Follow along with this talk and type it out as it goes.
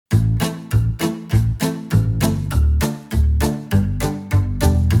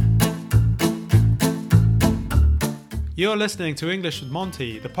You're listening to English with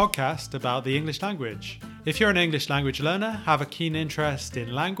Monty, the podcast about the English language. If you're an English language learner, have a keen interest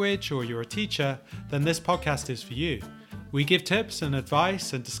in language, or you're a teacher, then this podcast is for you. We give tips and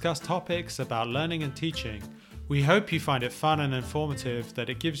advice and discuss topics about learning and teaching. We hope you find it fun and informative, that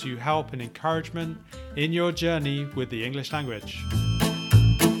it gives you help and encouragement in your journey with the English language.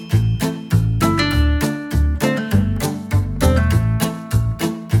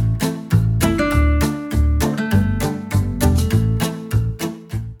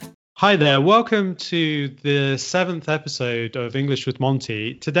 Hi there, welcome to the 7th episode of English with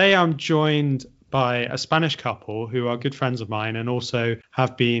Monty. Today I'm joined by a Spanish couple who are good friends of mine and also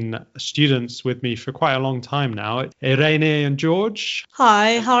have been students with me for quite a long time now. Irene and George.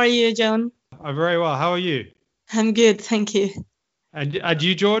 Hi, how are you, John? I'm very well, how are you? I'm good, thank you. And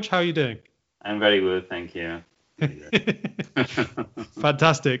you, George, how are you doing? I'm very good, thank you.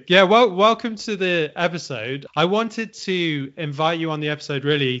 Fantastic. Yeah, well, welcome to the episode. I wanted to invite you on the episode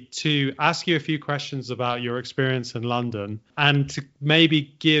really to ask you a few questions about your experience in London and to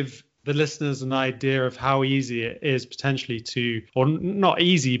maybe give the listeners an idea of how easy it is potentially to, or not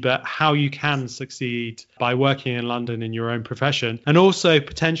easy, but how you can succeed by working in London in your own profession, and also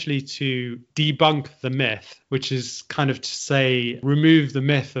potentially to debunk the myth, which is kind of to say, remove the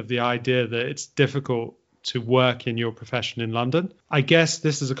myth of the idea that it's difficult to work in your profession in London. I guess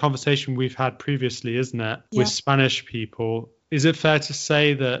this is a conversation we've had previously, isn't it, with Spanish people. Is it fair to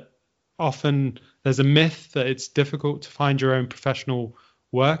say that often there's a myth that it's difficult to find your own professional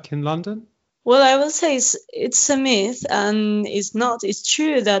work in London? Well, I will say it's a myth, and it's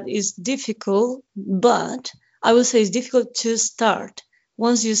true that it's difficult, but I will say it's difficult to start.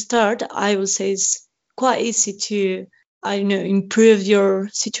 Once you start, I will say it's quite easy to, improve your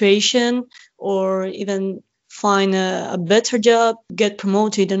situation or even find a better job, get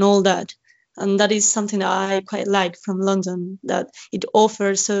promoted and all that. And that is something that I quite like from London, that it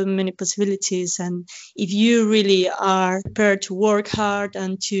offers so many possibilities. And if you really are prepared to work hard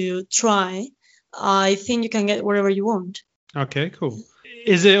and to try, I think you can get wherever you want. Okay, cool.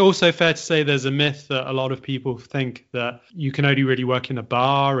 Is it also fair to say there's a myth that a lot of people think that you can only really work in a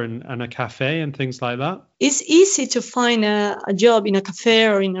bar and a cafe and things like that? It's easy to find a job in a cafe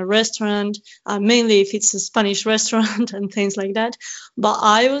or in a restaurant, mainly if it's a Spanish restaurant and things like that. But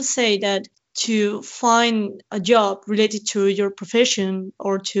I will say that to find a job related to your profession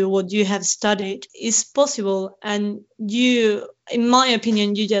or to what you have studied is possible. And you, in my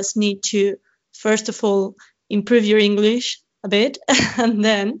opinion, you just need to, first of all, improve your English a bit, and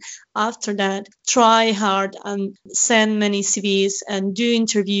then after that try hard and send many CVs and do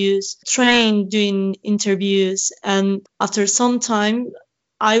interviews, train doing interviews, and after some time,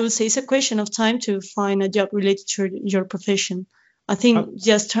 I would say it's a question of time to find a job related to your profession. I think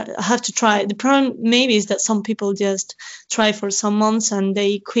just have to try. The problem maybe is that some people just try for some months and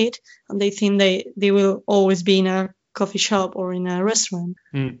they quit and they think they will always be in a coffee shop or in a restaurant.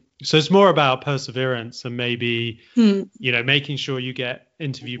 So it's more about perseverance and maybe, making sure you get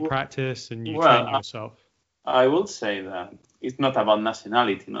interview practice and you train yourself. I will say that it's not about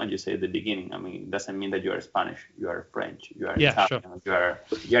nationality, you say at the beginning. I mean, it doesn't mean that you are Spanish, you are French, you are Italian, you are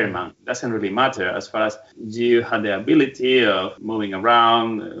German. It doesn't really matter as far as you have the ability of moving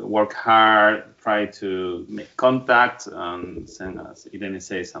around, work hard, try to make contact, and send us, Irene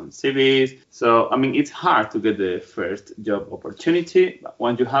say, some CVs. So, I mean, it's hard to get the first job opportunity. But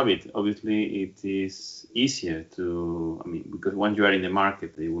once you have it, obviously, it is easier to, because once you are in the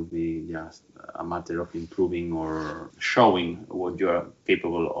market, it will be just a matter of improving or showing what you are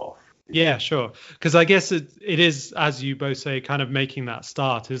capable of. Yeah, sure. Because I guess it is, as you both say, kind of making that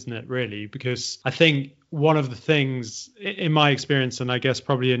start, isn't it, really? Because I think one of the things in my experience, and I guess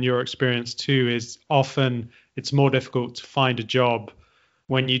probably in your experience too, is often it's more difficult to find a job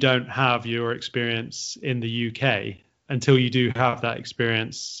when you don't have your experience in the UK. Until you do have that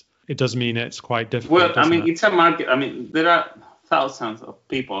experience, it does mean it's quite difficult. Well, it's a market. There are thousands of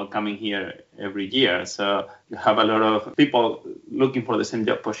people coming here every year. So you have a lot of people looking for the same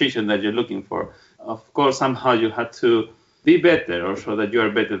job position that you're looking for. Of course, somehow you have to be better or show that you are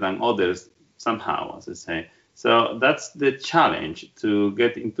better than others somehow, as I say. So that's the challenge, to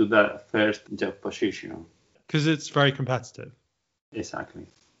get into that first job position. Because it's very competitive. Exactly.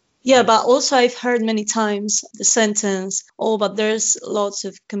 Yeah, but also I've heard many times the sentence, but there's lots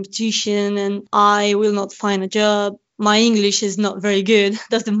of competition and I will not find a job. My English is not very good.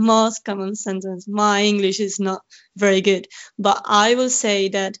 That's the most common sentence. My English is not very good. But I will say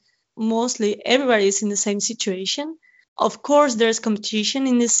that mostly everybody is in the same situation. Of course, there's competition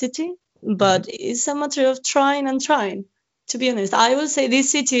in this city, but it's a matter of trying and trying. To be honest, I will say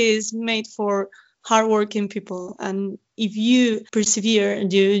this city is made for hardworking people. And if you persevere,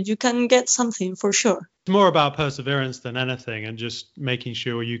 you can get something for sure. It's more about perseverance than anything, and just making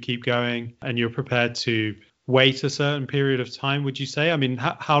sure you keep going and you're prepared to wait a certain period of time, would you say? I mean,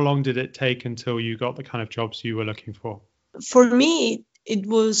 how long did it take until you got the kind of jobs you were looking for? For me, it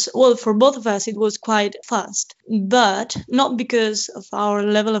was, well, for both of us, it was quite fast, but not because of our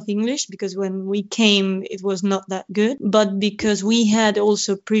level of English, because when we came, it was not that good, but because we had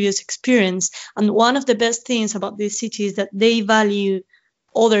also previous experience. And one of the best things about this city is that they value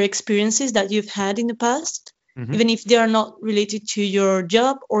other experiences that you've had in the past, even if they are not related to your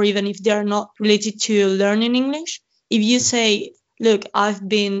job or even if they are not related to learning English. If you say, look, I've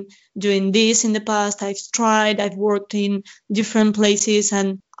been doing this in the past, I've worked in different places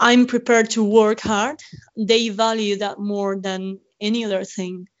and I'm prepared to work hard, they value that more than any other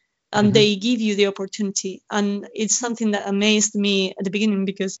thing. And they give you the opportunity. And it's something that amazed me at the beginning,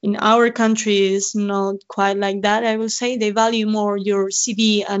 because in our country it's not quite like that, I will say. They value more your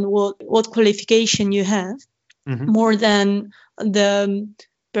CV and what qualification you have, more than the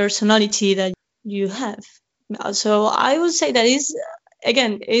personality that you have. So I would say that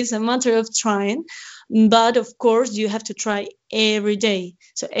is a matter of trying, but of course you have to try every day.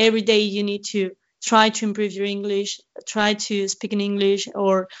 So every day you need to try to improve your English, try to speak in English,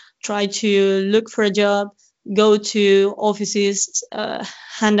 or try to look for a job, go to offices,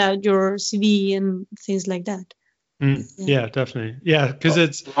 hand out your CV and things like that. Yeah, definitely. Yeah, because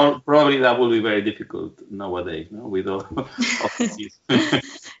it's probably that will be very difficult nowadays, no? With all offices,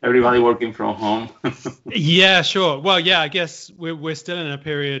 everybody working from home. Yeah, sure. Well, yeah, I guess we're still in a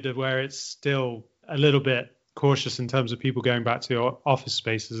period of where it's still a little bit cautious in terms of people going back to office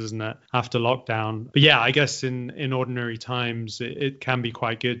spaces, isn't it, after lockdown? But yeah, I guess in ordinary times it can be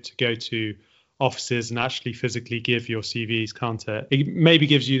quite good to go to offices and actually physically give your CVs, can't it? It maybe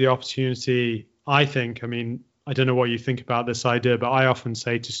gives you the opportunity, I think. I mean, I don't know what you think about this idea, but I often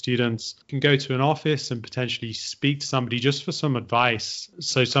say to students, you can go to an office and potentially speak to somebody just for some advice.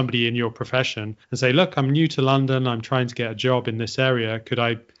 So somebody in your profession, and say, look, I'm new to London. I'm trying to get a job in this area. Could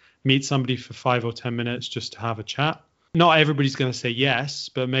I meet somebody for 5 or 10 minutes just to have a chat? Not everybody's going to say yes,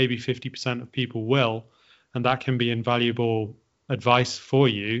 but maybe 50% of people will. And that can be invaluable advice for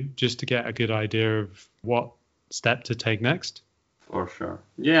you just to get a good idea of what step to take next. For sure.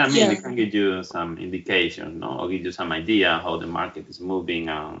 Yeah, I mean, it can give you some indication, no? Or give you some idea how the market is moving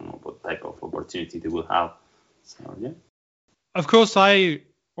and what type of opportunity they will have. So, yeah. Of course, I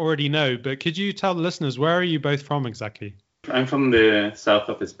already know, but could you tell the listeners, where are you both from exactly? I'm from the south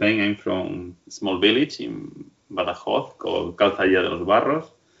of Spain. I'm from a small village in Badajoz called Calzadilla de los Barros.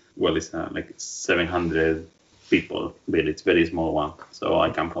 Well, it's like 700 people village, very small one. So I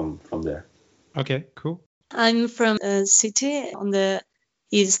come from there. Okay, cool. I'm from a city on the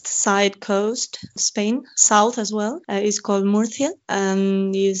east side coast, Spain, south as well. It's called Murcia,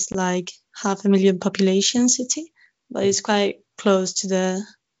 and it's like 500,000 population city, but it's quite close to the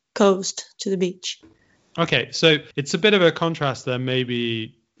coast, to the beach. Okay, so it's a bit of a contrast then,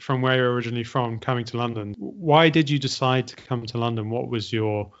 maybe from where you're originally from, coming to London. Why did you decide to come to London? What was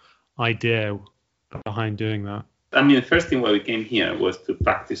your idea behind doing that? I mean, the first thing why we came here was to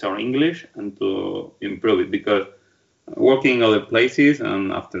practice our English and to improve it, because working in other places,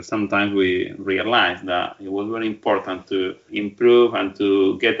 and after some time we realized that it was very important to improve and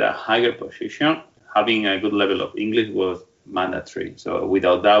to get a higher position. Having a good level of English was mandatory. So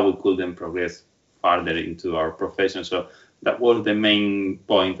without that, we couldn't progress further into our profession. So that was the main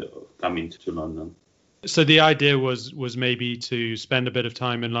point of coming to London. So the idea was maybe to spend a bit of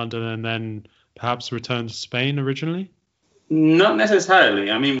time in London and then perhaps return to Spain originally? Not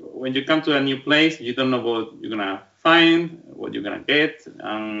necessarily. I mean, when you come to a new place, you don't know what you're going to find, what you're going to get.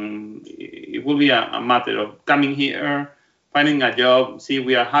 It will be a matter of coming here, finding a job, see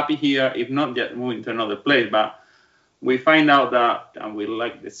we are happy here, if not, just moving to another place. But we find out that we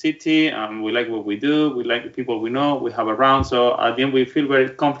like the city, and we like what we do, we like the people we know, we have around. So at the end, we feel very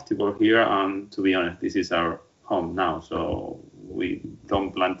comfortable here. And to be honest, this is our home now. So we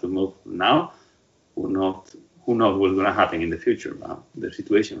don't plan to move now. Who knows what's going to happen in the future about the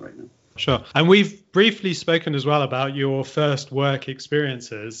situation right now. Sure. And we've briefly spoken as well about your first work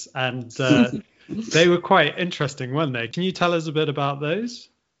experiences, and they were quite interesting, weren't they? Can you tell us a bit about those?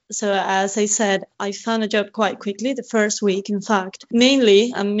 So as I said, I found a job quite quickly, the first week, in fact.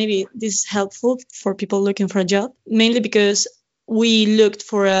 Mainly, and maybe this is helpful for people looking for a job, mainly because we looked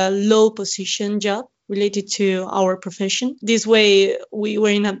for a low position job related to our profession. This way, we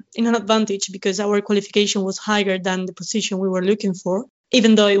were in an advantage because our qualification was higher than the position we were looking for,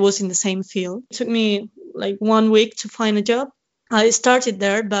 even though it was in the same field. It took me like 1 week to find a job. I started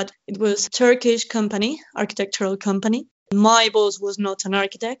there, but it was a Turkish company, architectural company. My boss was not an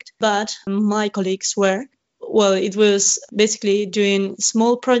architect, but my colleagues were. Well, it was basically doing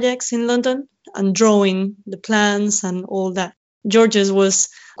small projects in London and drawing the plans and all that. George's was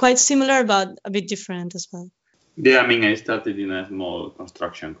quite similar, but a bit different as well. Yeah, I mean, I started in a small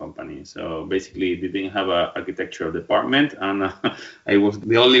construction company. So basically, they didn't have an architectural department. And I was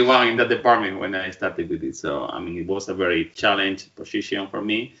the only one in that department when I started with it. So, I mean, it was a very challenging position for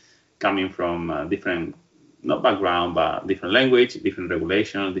me, coming from a different, not background, but different language, different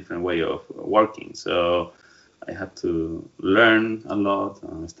regulation, different way of working. So I had to learn a lot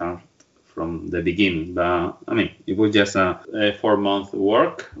and start from the beginning. But, I mean, it was just a 4-month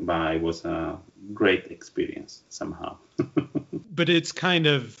work, but it was a great experience somehow. But it's kind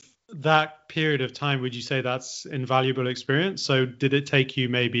of that period of time, would you say that's invaluable experience? So did it take you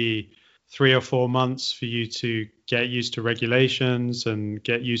maybe 3 or 4 months for you to get used to regulations and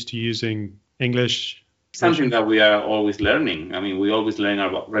get used to using English? Something that we are always learning. I mean, we always learn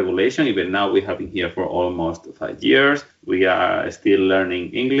about regulation. Even now, we have been here for almost 5 years. We are still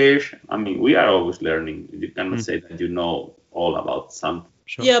learning English. I mean, we are always learning. You cannot say that you know all about something.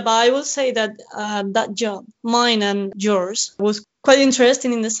 Sure. Yeah, but I will say that that job, mine and yours, was quite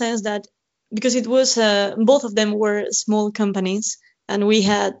interesting in the sense that because it was both of them were small companies, and we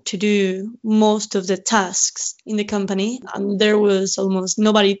had to do most of the tasks in the company, and there was almost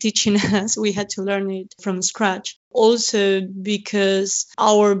nobody teaching us. We had to learn it from scratch. Also because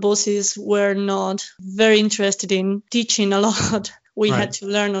our bosses were not very interested in teaching a lot. We had to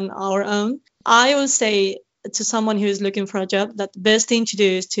learn on our own. I will say to someone who is looking for a job that the best thing to do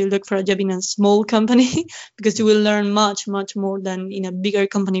is to look for a job in a small company because you will learn much more than in a bigger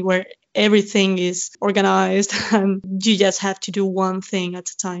company where everything is organized and you just have to do one thing at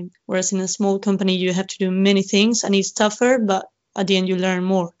a time, whereas in a small company you have to do many things and it's tougher, but at the end you learn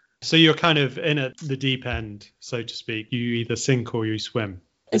more. So you're kind of in at the deep end, so to speak. You either sink or you swim.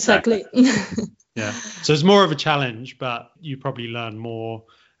 Exactly. Yeah, so it's more of a challenge, but you probably learn more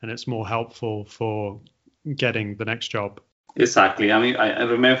and it's more helpful for getting the next job. Exactly. I mean, I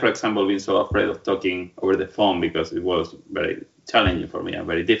remember, for example, being so afraid of talking over the phone because it was very challenging for me and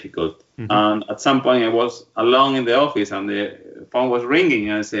very difficult. Mm-hmm. And at some point I was alone in the office and the phone was ringing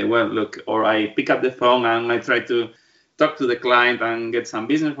and I said, well, look, or I pick up the phone and I try to talk to the client and get some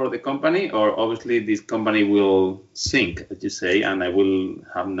business for the company, or obviously this company will sink, as you say, and I will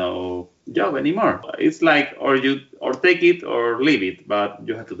have no job anymore. It's like, or take it or leave it, but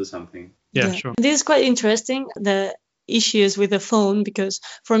you have to do something. Yeah, sure. This is quite interesting, the issues with the phone, because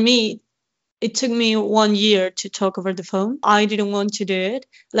for me, it took me 1 year to talk over the phone. I didn't want to do it.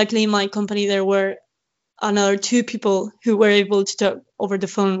 Luckily, in my company, there were another 2 people who were able to talk over the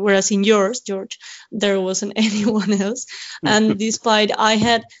phone, whereas in yours, George, there wasn't anyone else. And despite I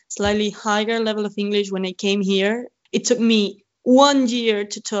had slightly higher level of English when I came here, it took me 1 year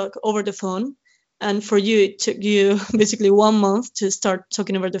to talk over the phone. And for you, it took you basically 1 month to start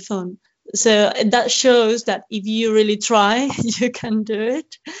talking over the phone. So that shows that if you really try, you can do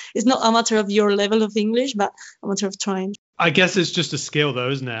it. It's not a matter of your level of English, but a matter of trying. I guess it's just a skill, though,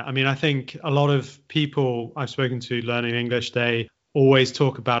 isn't it? I mean, I think a lot of people I've spoken to learning English, they always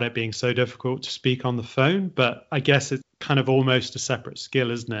talk about it being so difficult to speak on the phone. But I guess it's kind of almost a separate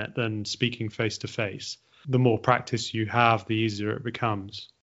skill, isn't it, than speaking face to face. The more practice you have, the easier it becomes.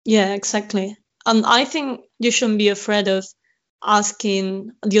 Yeah, exactly. And I think you shouldn't be afraid of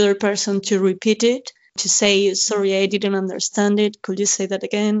asking the other person to repeat it, to say, sorry, I didn't understand it. Could you say that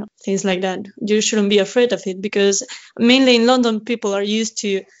again? Things like that. You shouldn't be afraid of it because mainly in London, people are used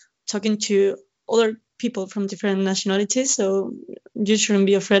to talking to other people from different nationalities. So you shouldn't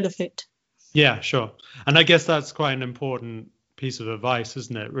be afraid of it. Yeah, sure. And I guess that's quite an important piece of advice,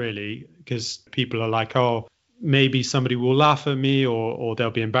 isn't it, really? Because people are like, oh, maybe somebody will laugh at me or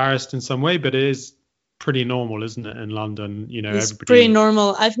they'll be embarrassed in some way. But it is pretty normal, isn't it, in London? You know, it's pretty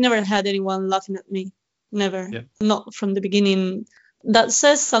normal. I've never had anyone laughing at me. Never. Yeah. Not from the beginning. That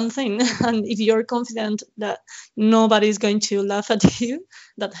says something. And if you're confident that nobody's going to laugh at you,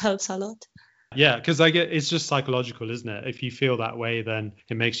 that helps a lot. Yeah, because I get it's just psychological, isn't it? If you feel that way, then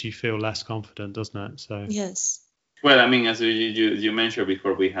it makes you feel less confident, doesn't it? So yes. Well, I mean, as you mentioned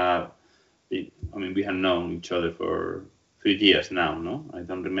before, we had known each other for a few years now, no? I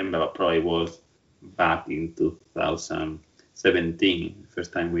don't remember, but probably was back in 2017,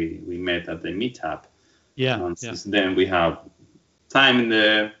 first time we met at the meetup. Yeah. And since then we have time in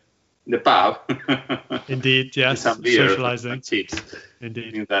the pub. Indeed, yes. Some beer, socializing. Some chips. Indeed.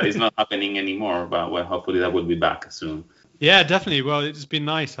 I think that is not happening anymore, but well, hopefully that will be back soon. Yeah, definitely. Well, it's been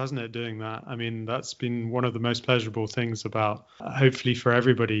nice, hasn't it, doing that? I mean, that's been one of the most pleasurable things about, hopefully for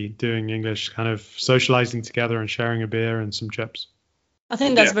everybody, doing English, kind of socializing together and sharing a beer and some chips. I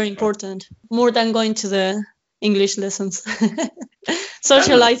think that's very important, more than going to the English lessons.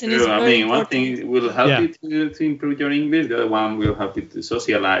 Socializing is very important. One thing will help you to improve your English. The other one will help you to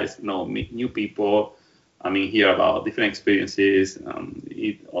socialize, meet new people. Hear about different experiences.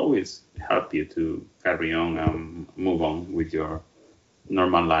 It always helps you to carry on and move on with your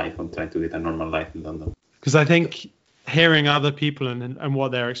normal life and try to get a normal life in London. Because I think hearing other people and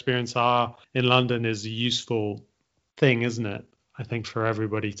what their experience are in London is a useful thing, isn't it? I think for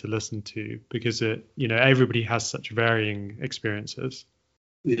everybody to listen to, because everybody has such varying experiences.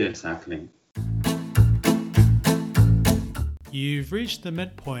 Yeah, exactly. You've reached the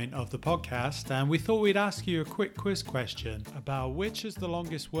midpoint of the podcast, and we thought we'd ask you a quick quiz question about which is the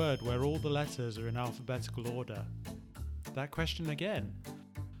longest word where all the letters are in alphabetical order. That question again.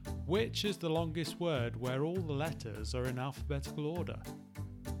 Which is the longest word where all the letters are in alphabetical order?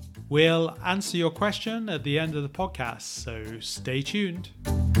 We'll answer your question at the end of the podcast, so stay tuned.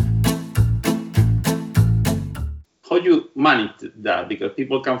 How do you manage that? Because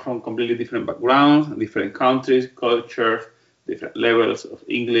people come from completely different backgrounds, different countries, cultures, different levels of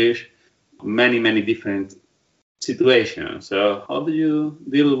English, many different situations. So how do you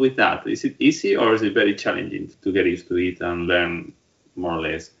deal with that? Is it easy or is it very challenging to get used to it and learn more or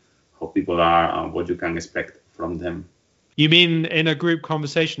less how people are and what you can expect from them? You mean in a group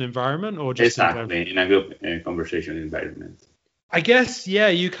conversation environment or just exactly in a group conversation environment? I guess, yeah,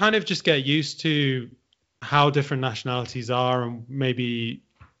 you kind of just get used to how different nationalities are and maybe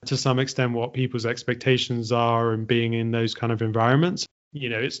to some extent what people's expectations are and being in those kind of environments.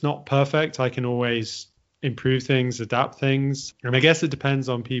 It's not perfect. I can always improve things, adapt things. And I guess it depends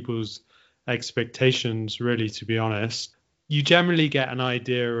on people's expectations, really, to be honest. You generally get an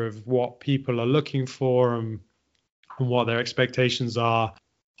idea of what people are looking for and what their expectations are,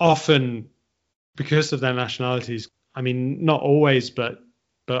 often because of their nationalities. Not always, but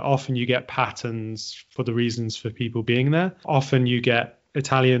often you get patterns for the reasons for people being there. Often you get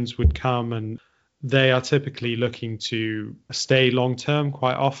Italians would come and they are typically looking to stay long term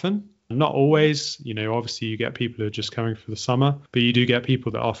quite often. Not always, obviously you get people who are just coming for the summer, but you do get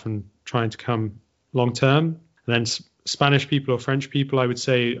people that are often trying to come long term. And then Spanish people or French people, I would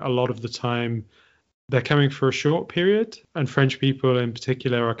say a lot of the time they're coming for a short period, and French people in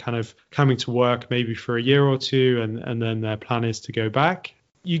particular are kind of coming to work maybe for a year or two, and then their plan is to go back.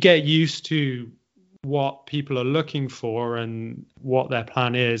 You get used to what people are looking for and what their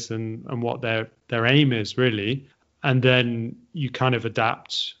plan is and what their aim is, really. And then you kind of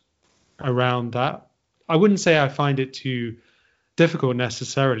adapt around that. I wouldn't say I find it too difficult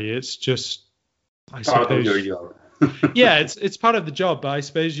necessarily. It's just, I suppose, part of your job. Yeah, it's part of the job, but I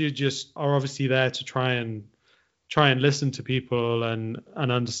suppose you just are obviously there to try and listen to people and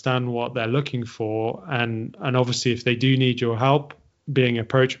understand what they're looking for, and obviously if they do need your help, being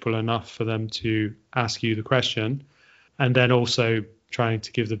approachable enough for them to ask you the question, and then also trying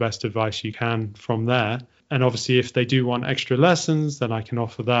to give the best advice you can from there. And obviously if they do want extra lessons, then I can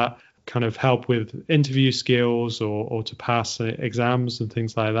offer that, kind of help with interview skills or to pass exams and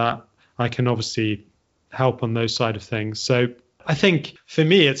things like that. I can obviously help on those side of things. So I think for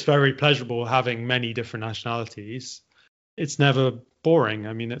me, it's very pleasurable having many different nationalities. It's never boring.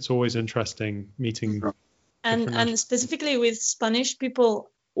 It's always interesting meeting. And specifically with Spanish people,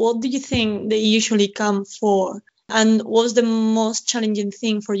 what do you think they usually come for? And what was the most challenging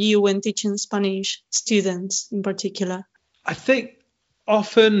thing for you when teaching Spanish students in particular? I think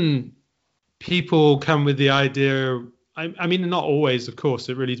often people come with the idea, not always, of course,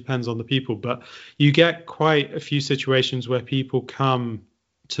 it really depends on the people, but you get quite a few situations where people come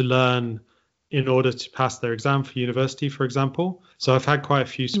to learn in order to pass their exam for university, for example. So I've had quite a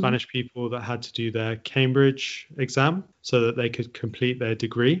few Spanish people that had to do their Cambridge exam so that they could complete their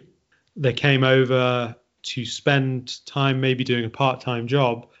degree. They came over to spend time maybe doing a part-time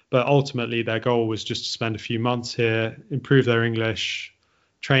job, but ultimately their goal was just to spend a few months here, improve their English,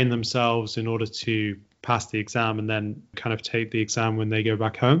 train themselves in order to pass the exam, and then kind of take the exam when they go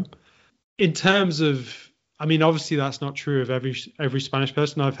back home. In terms of, obviously that's not true of every Spanish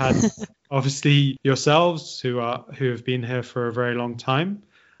person. I've had obviously yourselves who have been here for a very long time,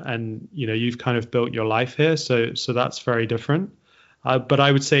 and you've kind of built your life here, so that's very different. But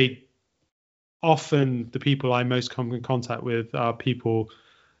I would say often the people I most come in contact with are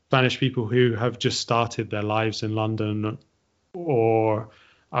Spanish people who have just started their lives in London or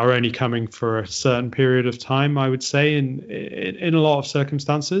are only coming for a certain period of time, I would say, in a lot of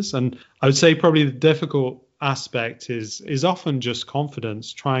circumstances. And I would say probably the difficult aspect is often just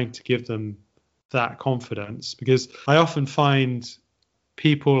confidence, trying to give them that confidence, because I often find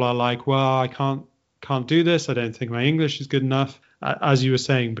people are like, well, I can't do this. I don't think my English is good enough, as you were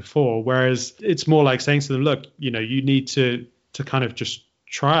saying before. Whereas it's more like saying to them, look, you need to kind of just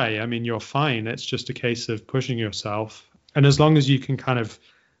try. I mean, you're fine. It's just a case of pushing yourself. And as long as you can kind of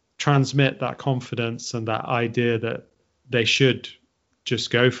transmit that confidence and that idea that they should just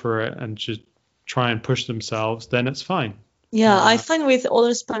go for it and just try and push themselves, then it's fine. Yeah, I find with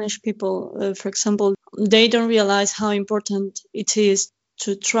other Spanish people, for example, they don't realize how important it is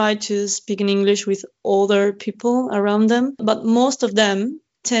to try to speak in English with other people around them. But most of them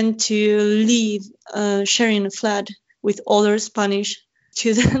tend to live sharing a flat with other Spanish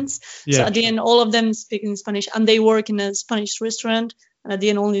students. Yeah. So at the end, all of them speak in Spanish, and they work in a Spanish restaurant, and at the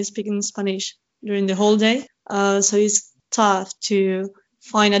end only speak in Spanish during the whole day. So it's tough to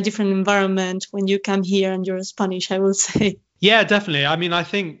find a different environment when you come here and you're Spanish, I will say. Yeah, definitely. I mean, I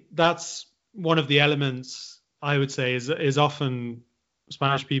think that's one of the elements I would say is often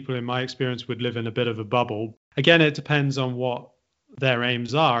Spanish people, in my experience, would live in a bit of a bubble. Again, it depends on what their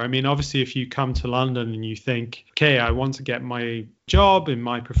aims are. I mean, obviously, if you come to London and you think, okay, I want to get my job in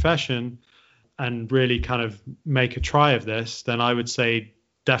my profession and really kind of make a try of this, then I would say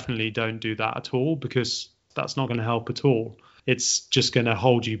definitely don't do that at all, because that's not going to help at all. It's just going to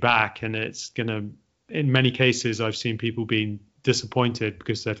hold you back, and it's going to, in many cases, I've seen people being disappointed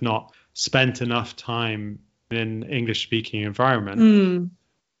because they've not spent enough time in an English-speaking environment.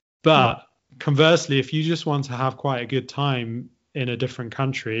 But conversely, if you just want to have quite a good time in a different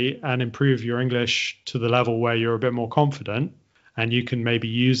country and improve your English to the level where you're a bit more confident, and you can maybe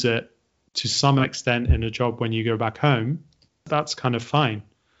use it to some extent in a job when you go back home, that's kind of fine.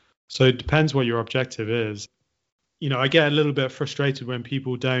 So it depends what your objective is. I get a little bit frustrated when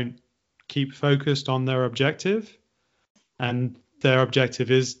people don't keep focused on their objective, and their objective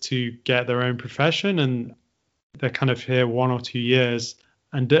is to get their own profession, and they're kind of here 1 or 2 years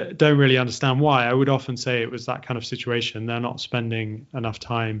and don't really understand why. I would often say it was that kind of situation. They're not spending enough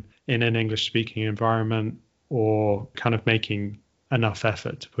time in an English-speaking environment or kind of making enough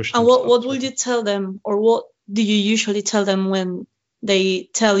effort to push themselves. And what would you tell them, or what do you usually tell them when they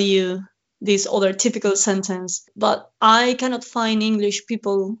tell you this other typical sentence, but I cannot find English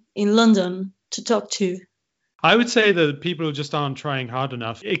people in London to talk to? I would say that people just aren't trying hard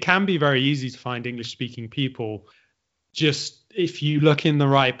enough. It can be very easy to find English-speaking people, just if you look in the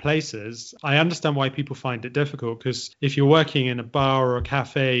right places. I understand why people find it difficult, because if you're working in a bar or a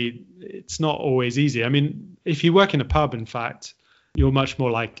cafe, it's not always easy. I mean, if you work in a pub, in fact, you're much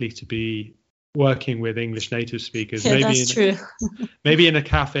more likely to be working with English native speakers. Yeah, that's true. Maybe in a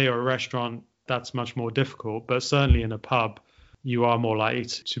cafe or a restaurant, that's much more difficult, but certainly in a pub, you are more likely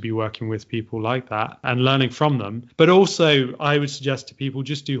to be working with people like that and learning from them. But also, I would suggest to people,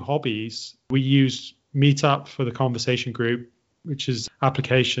 just do hobbies. We use Meetup for the conversation group, which is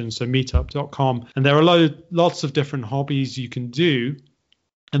application, so meetup.com. And there are lots of different hobbies you can do.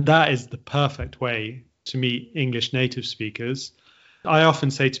 And that is the perfect way to meet English native speakers. I often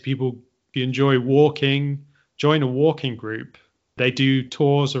say to people, if you enjoy walking, join a walking group. They do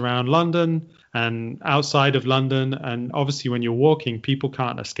tours around London and outside of London. And obviously, when you're walking, people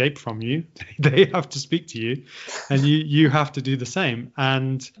can't escape from you. They have to speak to you, and you have to do the same.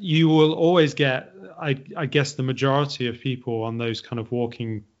 And you will always get, I guess, the majority of people on those kind of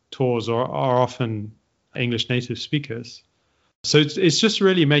walking tours are often English native speakers. So it's just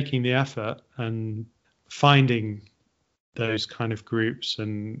really making the effort and finding those kind of groups.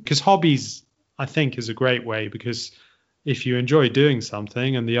 And because hobbies, I think, is a great way, because if you enjoy doing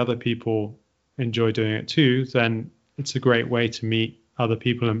something and the other people enjoy doing it too, then it's a great way to meet other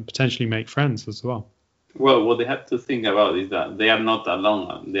people and potentially make friends as well. Well, what they have to think about is that they are not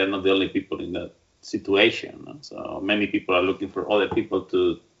alone. They are not the only people in that situation. So many people are looking for other people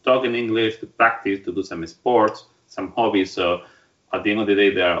to talk in English, to practice, to do some sports, some hobbies. So at the end of the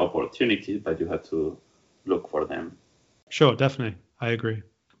day, there are opportunities, but you have to look for them. Sure, definitely. I agree.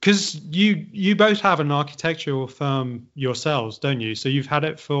 Because you both have an architectural firm yourselves, don't you? So you've had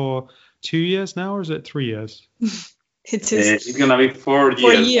it for 2 years now, or is it 3 years? It is. It's going to be 4 years.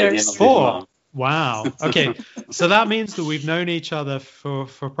 4 years. 4? Wow. Okay. So that means that we've known each other for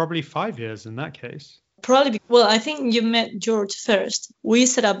probably 5 years in that case. Probably. Well, I think you met George first. We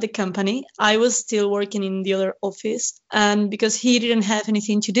set up the company. I was still working in the other office. And because he didn't have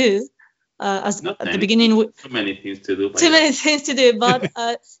anything to do, at the beginning, too many things to do. Many things to do, but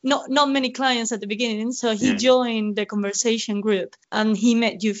not many clients at the beginning. So he joined the conversation group, and he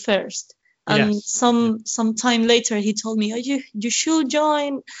met you first. And Yes. some time later, he told me, "Oh, you should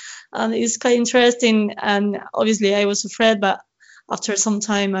join, and it's quite interesting." And obviously, I was afraid, but after some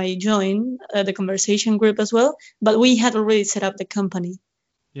time, I joined the conversation group as well. But we had already set up the company.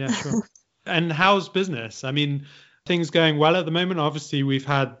 Yeah, sure. And how's business? I mean, things going well at the moment. Obviously, we've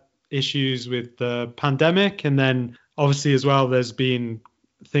had issues with the pandemic, and then obviously as well, there's been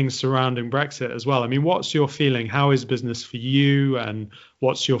things surrounding Brexit as well. I mean, what's your feeling? How is business for you, and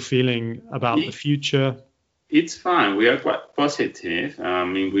what's your feeling about the future? It's fine. We are quite positive. I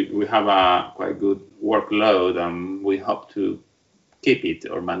mean, we have a quite good workload, and we hope to keep it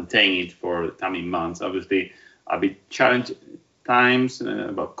or maintain it for the coming months. Obviously, a bit challenging times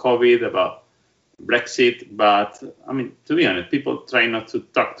about COVID, about Brexit, but I mean, to be honest, people try not to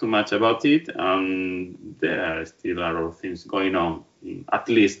talk too much about it. There are still a lot of things going on, at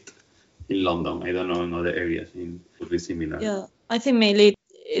least in London. I don't know in other areas it would be similar. Yeah, I think mainly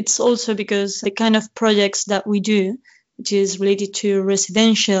it's also because the kind of projects that we do, which is related to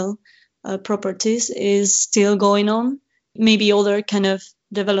residential properties, is still going on. Maybe other kind of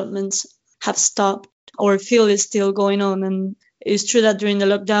developments have stopped. Our field is still going on, and it's true that during the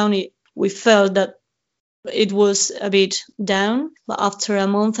lockdown, we felt that it was a bit down, but after a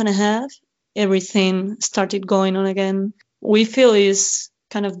month and a half, everything started going on again. We feel is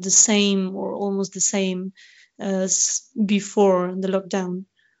kind of the same or almost the same as before the lockdown.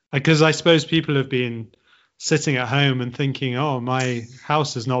 Because I suppose people have been sitting at home and thinking, oh, my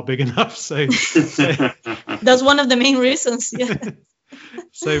house is not big enough. So that's one of the main reasons. Yeah.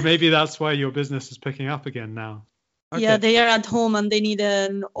 So maybe that's why your business is picking up again now. Okay. Yeah, they are at home and they need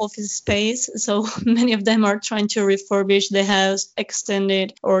an office space. So many of them are trying to refurbish the house, extend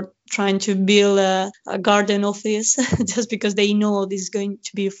it, or trying to build a garden office just because they know this is going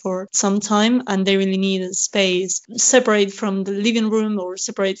to be for some time and they really need a space separate from the living room or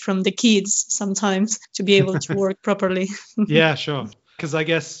separate from the kids sometimes to be able to work properly. Yeah, sure. Because I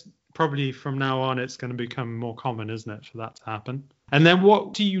guess probably from now on it's going to become more common, isn't it, for that to happen? And then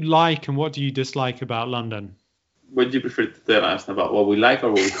what do you like and what do you dislike about London? What do you prefer to tell us about what we like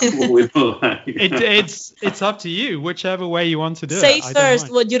or what we don't like? It's up to you, whichever way you want to do Say it. Say first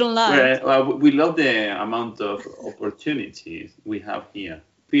what you don't like. Well, we love the amount of opportunities we have here.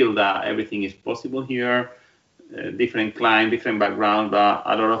 Feel that everything is possible here, different client, different background, but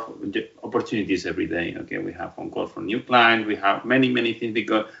a lot of opportunities every day. Okay, we have phone calls from new clients. We have many things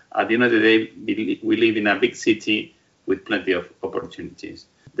because at the end of the day, we live in a big city with plenty of opportunities.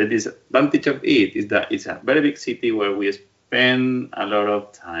 The disadvantage of it is that it's a very big city where we spend a lot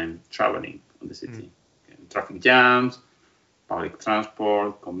of time traveling on the city. Okay. Traffic jams, public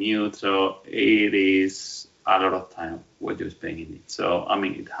transport, commute. So it is a lot of time what you're spending in it. So, I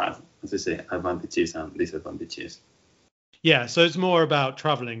mean, it has, as I say, advantages and disadvantages. Yeah, so it's more about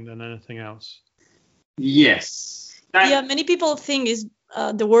traveling than anything else. Yes. Yeah, many people think is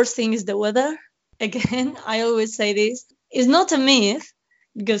the worst thing is the weather. Again, I always say this. It's not a myth,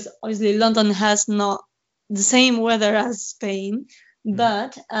 because obviously London has not the same weather as Spain,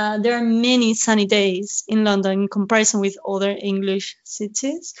 but there are many sunny days in London in comparison with other English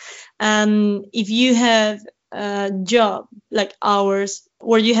cities. And if you have a job like ours,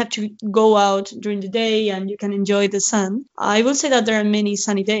 where you have to go out during the day and you can enjoy the sun, I will say that there are many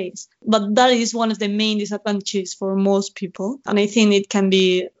sunny days. But that is one of the main disadvantages for most people. And I think it can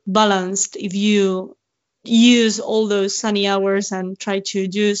be balanced if you use all those sunny hours and try to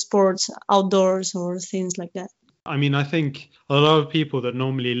do sports outdoors or things like that. I mean, I think a lot of people that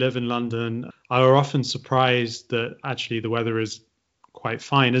normally live in London are often surprised that actually the weather is quite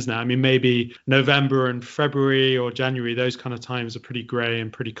fine, isn't it? I mean, maybe November and February or January, those kind of times are pretty grey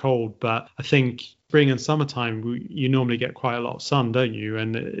and pretty cold. But I think spring and summertime, you normally get quite a lot of sun, don't you?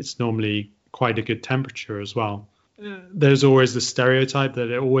 And it's normally quite a good temperature as well. There's always the stereotype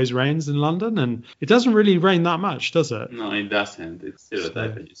that it always rains in London, and it doesn't really rain that much, does it? No, it doesn't. It's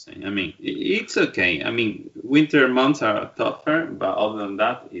stereotype, as you're saying. I mean, it's okay. I mean, winter months are tougher, but other than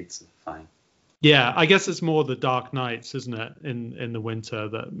that, it's fine. Yeah, I guess it's more the dark nights, isn't it, in the winter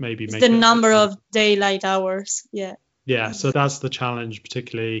that maybe make the number of daylight hours. Yeah. Yeah, so that's the challenge,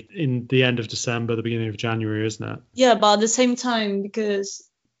 particularly in the end of December, the beginning of January, isn't it? Yeah, but at the same time, because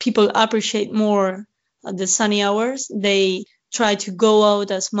people appreciate more the sunny hours, they try to go out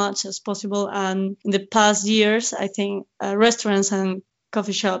as much as possible. And in the past years, I think restaurants and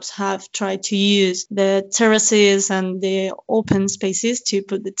coffee shops have tried to use the terraces and the open spaces to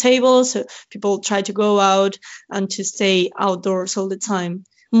put the tables. So people try to go out and to stay outdoors all the time,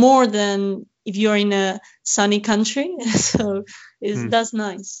 more than if you're in a sunny country. So that's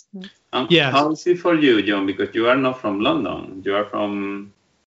nice. Yeah. How is it for you, John? Because you are not from London. You are from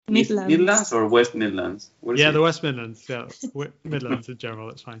Midlands or West Midlands? The West Midlands. Yeah, Midlands in general,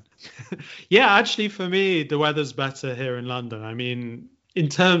 it's fine. Yeah, actually, for me, the weather's better here in London. I mean, in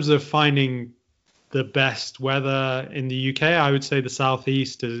terms of finding the best weather in the UK, I would say the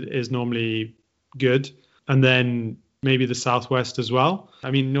southeast is normally good, and then maybe the southwest as well. I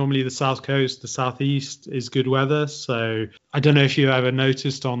mean, normally the south coast, the southeast is good weather. So I don't know if you ever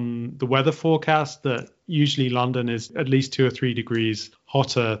noticed on the weather forecast that usually London is at least 2 or 3 degrees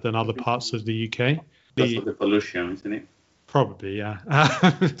hotter than other parts of the UK. Because of the pollution, isn't it? Probably, yeah.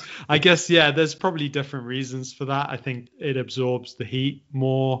 I guess, yeah, there's probably different reasons for that. I think it absorbs the heat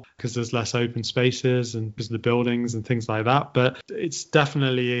more because there's less open spaces and because of the buildings and things like that. But it's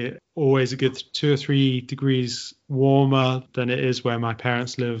definitely always a good 2 or 3 degrees warmer than it is where my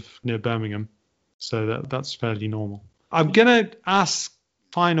parents live near Birmingham. So that's fairly normal. I'm going to ask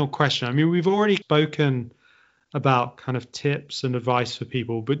final question. I mean, we've already spoken about kind of tips and advice for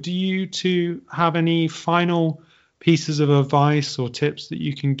people, but do you two have any final pieces of advice or tips that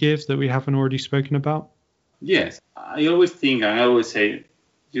you can give that we haven't already spoken about? Yes, I always think and I always say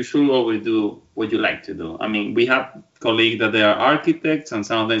you should always do what you like to do. I mean, we have colleagues that they are architects and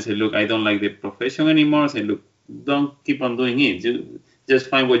sometimes say, look, I don't like the profession anymore. Say, look, don't keep on doing it. You just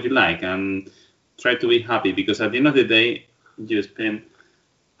find what you like and try to be happy, because at the end of the day, you spend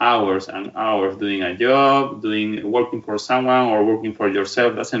hours and hours doing a job, working for someone or working for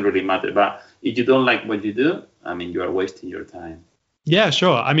yourself, doesn't really matter. But if you don't like what you do, I mean, you are wasting your time. Yeah,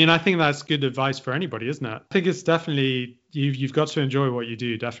 sure. I mean, I think that's good advice for anybody, isn't it? I think it's definitely, you've got to enjoy what you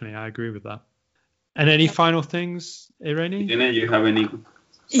do. Definitely. I agree with that. And any final things, Irene? Irene, you have any?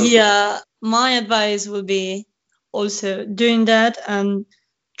 Yeah, my advice would be also doing that and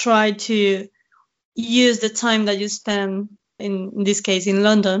try to use the time that you spend, in this case in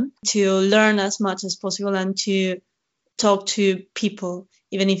London, to learn as much as possible and to talk to people.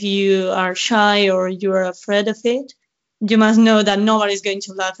 Even if you are shy or you are afraid of it, you must know that nobody's going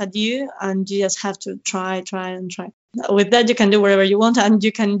to laugh at you, and you just have to try. With that, you can do whatever you want, and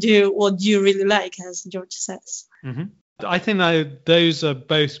you can do what you really like, as George says. Mm-hmm. I think that those are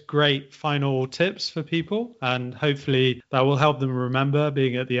both great final tips for people, and hopefully that will help them remember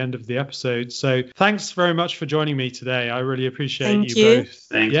being at the end of the episode. So thanks very much for joining me today. I really appreciate you both.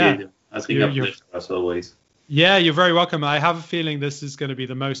 Thank you. It's been a pleasure as always. Yeah, you're very welcome. I have a feeling this is going to be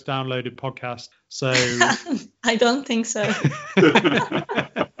the most downloaded podcast. So I don't think so.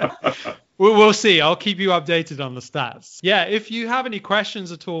 We'll see. I'll keep you updated on the stats. Yeah, if you have any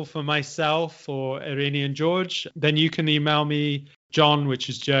questions at all for myself or Irene and George, then you can email me, John, which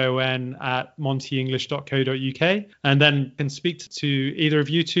is JON, at montyenglish.co.uk, and then can speak to either of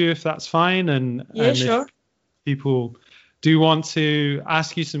you two if that's fine. And sure. If people do want to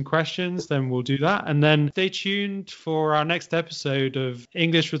ask you some questions, then we'll do that. And then stay tuned for our next episode of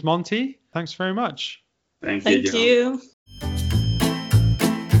English with Monty. Thanks very much. Thank you.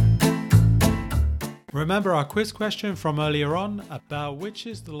 Remember our quiz question from earlier on about which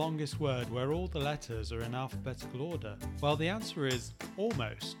is the longest word where all the letters are in alphabetical order? Well, the answer is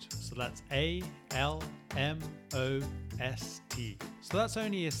almost. So that's ALMOST. So that's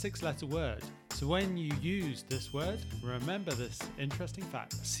only a 6-letter word. So when you use this word, remember this interesting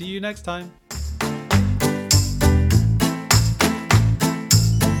fact. See you next time.